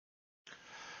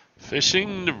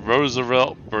Fishing the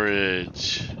Roosevelt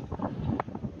Bridge.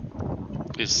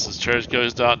 This is Church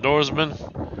Goes to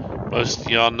Outdoorsman. Most of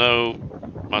y'all know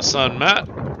my son Matt.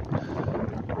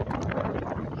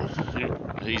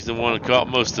 He's the one who caught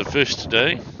most of the fish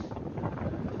today.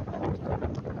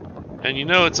 And you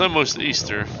know it's almost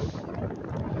Easter.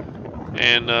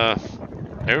 And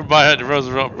everybody at the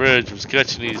Roosevelt Bridge was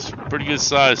catching these pretty good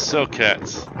sized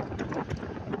cats.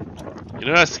 You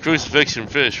know that's the crucifixion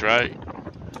fish, right?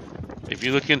 If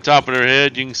you look in top of their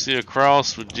head, you can see a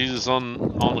cross with Jesus on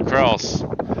the cross.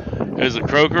 There's a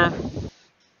croaker.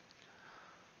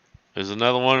 There's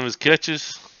another one of his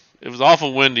catches. It was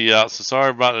awful windy out, so sorry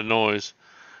about the noise.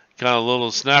 Kind of a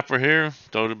little snapper here.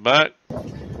 Throwed it back.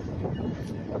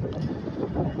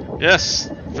 Yes,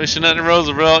 fishing at the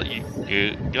Roosevelt,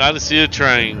 you got to see a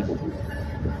train.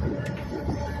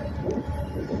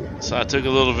 So I took a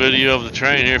little video of the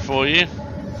train here for you.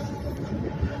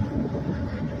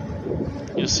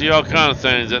 You'll see all kinds of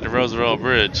things at the Roosevelt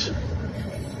Bridge.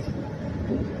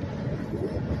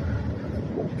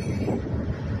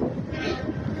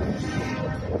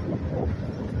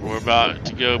 We're about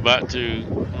to go back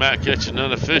to Matt catching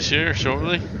another fish here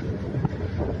shortly.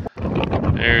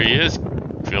 There he is,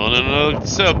 filling in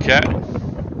another cat.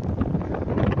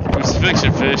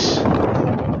 Crucifixion fish.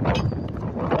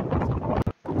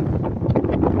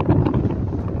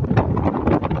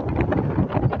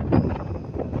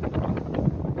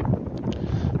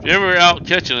 If you're ever out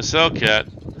catching a cat,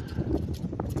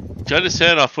 cut his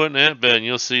head off, put in the ant bed, and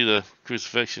you'll see the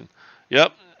crucifixion.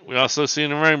 Yep, we also seen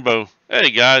the rainbow.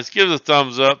 Hey guys, give us a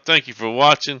thumbs up. Thank you for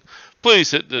watching. Please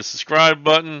hit the subscribe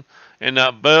button and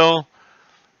that bell.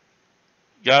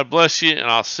 God bless you, and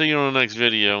I'll see you on the next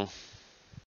video.